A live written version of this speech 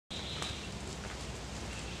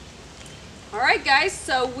All right, guys,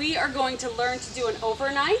 so we are going to learn to do an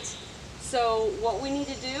overnight. So what we need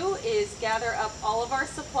to do is gather up all of our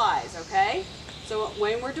supplies, okay? So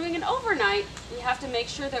when we're doing an overnight, we have to make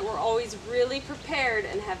sure that we're always really prepared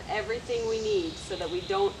and have everything we need so that we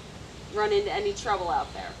don't run into any trouble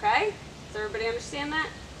out there, okay? Does everybody understand that?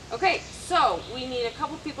 Okay, so we need a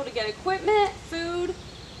couple people to get equipment, food,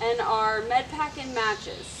 and our med pack and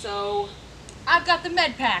matches. So I've got the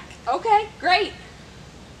med pack. okay, great.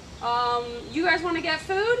 You guys want to get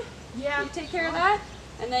food? Yeah. You take care of that?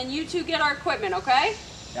 And then you two get our equipment, okay?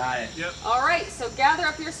 Got it. Yep. All right, so gather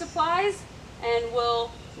up your supplies and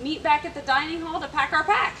we'll meet back at the dining hall to pack our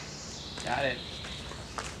pack. Got it.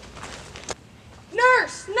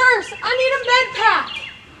 Nurse, I need a med pack.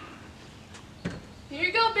 Here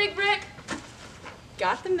you go, Big Brick.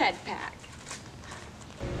 Got the med pack.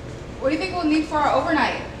 What do you think we'll need for our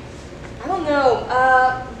overnight? I don't know,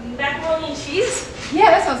 macaroni and cheese?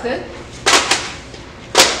 Yeah, that sounds good.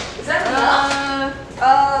 Is that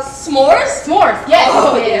s'mores? S'mores, yes.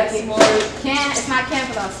 Oh, yeah, yeah, okay. s'mores. It's not camp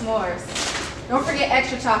without s'mores. Don't forget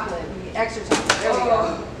extra chocolate. We need extra chocolate. There we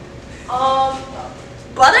go.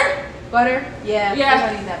 Butter? Butter? Yeah, Yeah. we're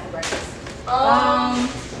gonna need that for breakfast.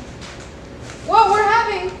 Well, we're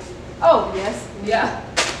having. Oh, yes. Yeah.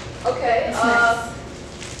 Okay, It's nice.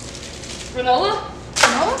 granola?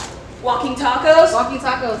 Granola? Walking tacos? Walking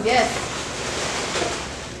tacos, yes.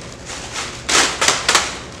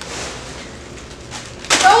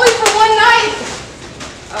 Only for one night.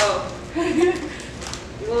 Oh.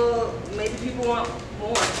 Well, maybe people want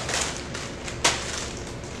more.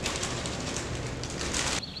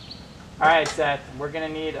 All right, Seth. We're gonna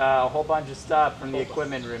need a whole bunch of stuff from the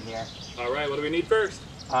equipment room here. All right, what do we need first?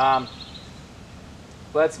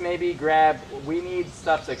 Let's maybe grab. We need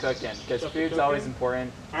stuff to cook in because Stuff to food's cook always in?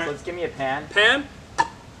 important. All right. So let's give me a pan. Pan?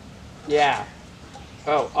 Yeah.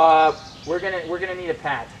 Oh, we're gonna need a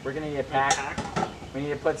pack. We're gonna need a pack. We need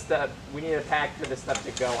to put stuff. We need a pack for the stuff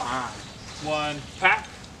to go on. One pack.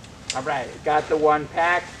 All right, got the one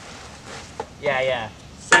pack. Yeah.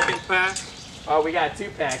 Second pack. Oh, we got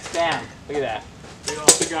 2 packs. Damn, look at that. We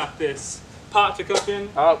also got this pot to cook in.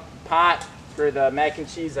 Oh, pot for the mac and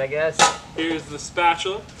cheese, I guess. Here's the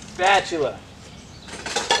spatula. Spatula.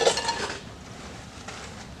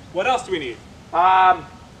 What else do we need?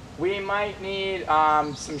 We might need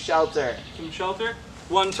some shelter. Some shelter.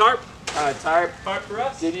 One tarp. Tarp. Tarp for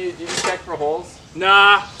us. Did you check for holes?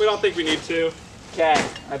 Nah, we don't think we need to. Okay,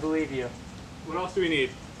 I believe you. What else do we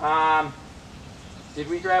need? Did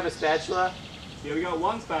we grab a spatula? Yeah, we got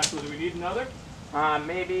one spatula. Do we need another?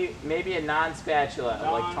 Maybe a non-spatula,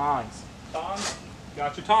 like tongs. Tongs.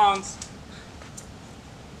 Got your tongs.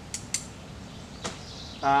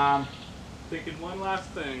 Thinking one last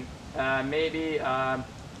thing.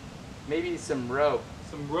 Maybe some rope.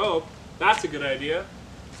 Some rope. That's a good idea.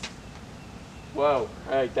 Whoa,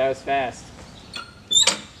 alright, that was fast.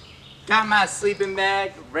 Got my sleeping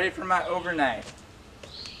bag, ready for my overnight.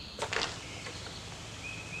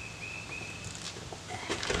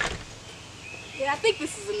 Yeah, I think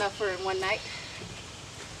this is enough for one night.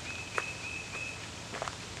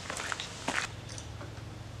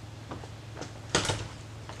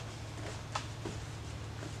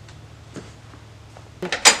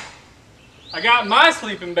 I got my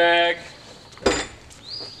sleeping bag.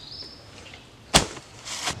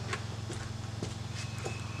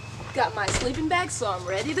 Got my sleeping bag, so I'm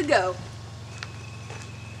ready to go.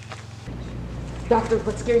 Doctor,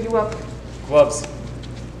 let's gear you up. Gloves.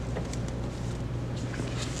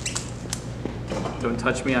 Don't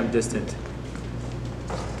touch me, I'm distant.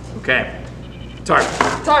 Okay. Tarp.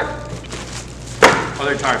 Tarp.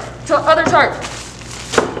 Other tarp. Other tarp.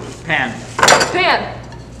 Pan. Pan.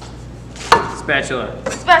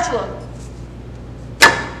 Spatula. Spatula.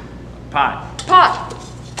 Pot. Pot.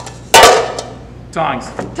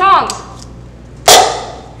 Tongs. Tongs.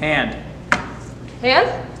 Hand.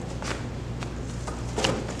 Hand.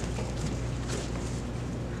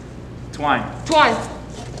 Twine. Twine.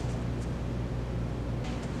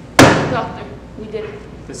 Doctor, we did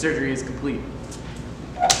it. The surgery is complete.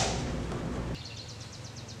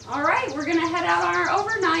 All right, we're gonna head out on our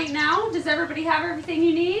overnight now. Does everybody have everything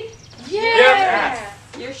you need? Yeah.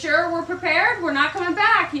 You're sure we're prepared? We're not coming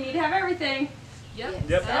back. You need to have everything. Yep.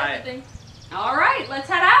 Yep. Everything. All right, let's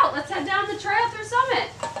head out. Let's head down the trail through Summit.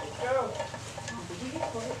 Let's go.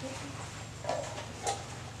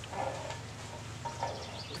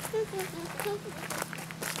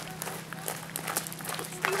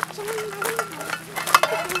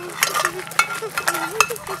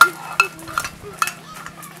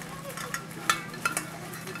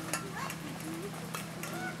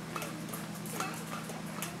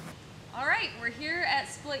 All right, we're here at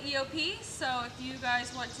Split EOP, so if you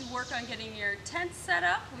guys want to work on getting your tent set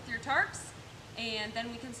up with your tarps, and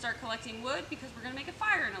then we can start collecting wood because we're going to make a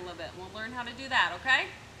fire in a little bit. We'll learn how to do that, okay?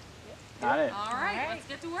 Got it. All right, let's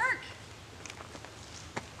get to work.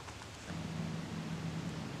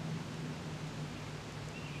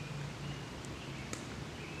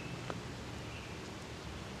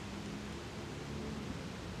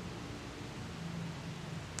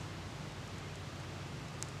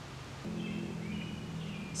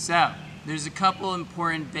 So, there's a couple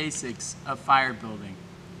important basics of fire building.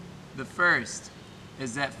 The first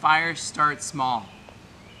is that fires start small.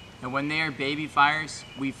 And when they are baby fires,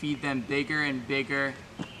 we feed them bigger and bigger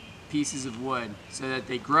pieces of wood so that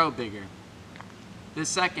they grow bigger. The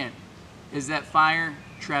second is that fire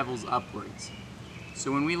travels upwards.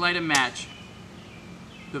 So when we light a match,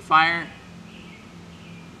 the fire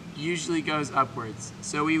usually goes upwards.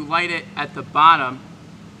 So we light it at the bottom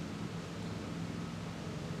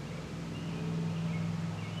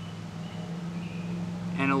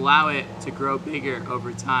and allow it to grow bigger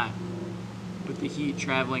over time with the heat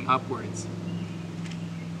traveling upwards.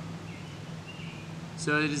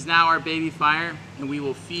 So it is now our baby fire, and we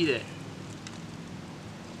will feed it.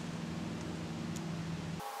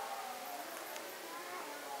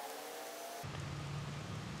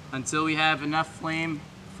 Until we have enough flame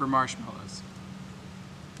for marshmallows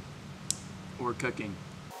or cooking.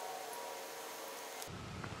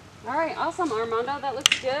 All right, awesome, Armando. That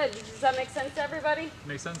looks good. Does that make sense to everybody?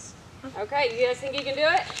 Makes sense? Okay, you guys think you can do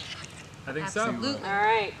it? I think Absolutely. All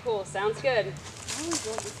right, cool. Sounds good. I always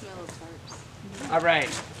love the smell of tarps. All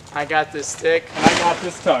right, I got this stick. so. And I got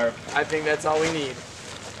this tarp. I think that's all we need.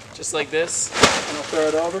 Just like this. And I'll throw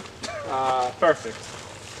it over. Perfect.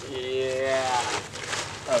 Yeah.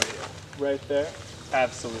 Oh yeah. Right there.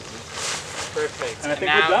 Absolutely. Perfect. And I think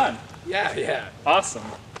now, we're done. Yeah. Awesome.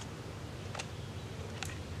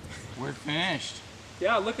 We're finished.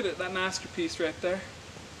 Yeah, look at it. That masterpiece right there.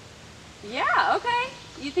 Yeah, okay.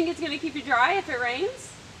 You think it's going to keep you dry if it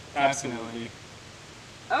rains? Absolutely.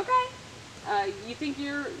 Okay. You think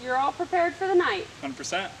you're all prepared for the night?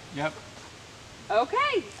 100%. Yep.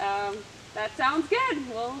 Okay. That sounds good.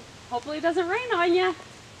 Well, hopefully it doesn't rain on you.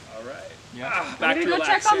 All right. Yep. Back I'm to going to go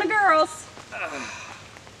check on the relaxing. girls.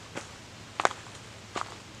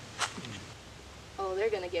 Oh, they're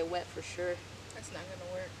gonna get wet for sure. That's not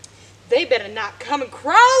gonna work. They better not come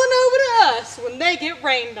crawling over to us when they get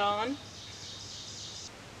rained on.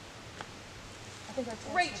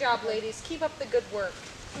 Great job, ladies. Keep up the good work.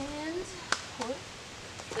 And I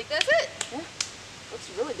think that's it.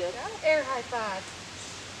 Looks really good. Air high five.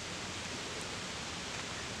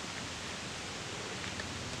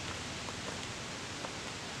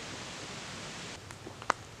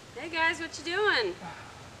 Hey guys, what you doing?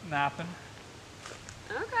 Napping.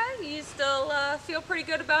 Okay. You still feel pretty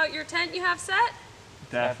good about your tent you have set?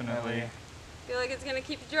 Definitely. Feel like it's going to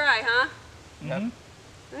keep you dry, huh? Yep.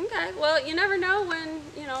 Okay, well, you never know when,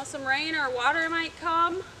 some rain or water might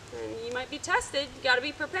come, and you might be tested. You got to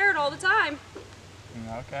be prepared all the time.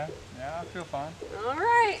 Okay. Yeah, I feel fine. All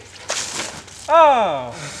right.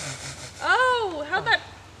 Oh! Oh,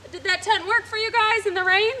 did that tent work for you guys in the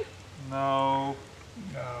rain? No.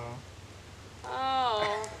 No.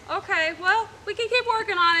 Oh, okay, well, we can keep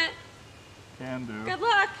working on it. Can do. Good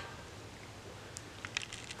luck.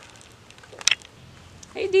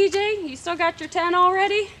 Hey, DJ, you still got your tent all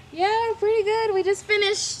ready? Yeah, pretty good. We just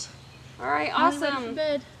finished. All right, Ready for awesome.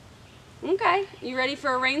 bed. Okay, you ready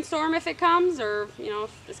for a rainstorm if it comes, or,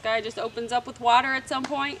 if the sky just opens up with water at some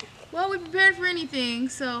point? Well, we prepared for anything,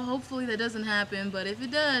 so hopefully that doesn't happen. But if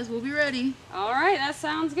it does, we'll be ready. All right, that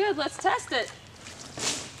sounds good. Let's test it.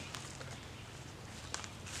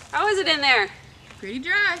 How is it in there? Pretty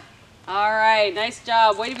dry. All right, nice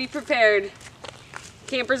job. Way to be prepared.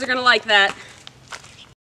 Campers are gonna like that.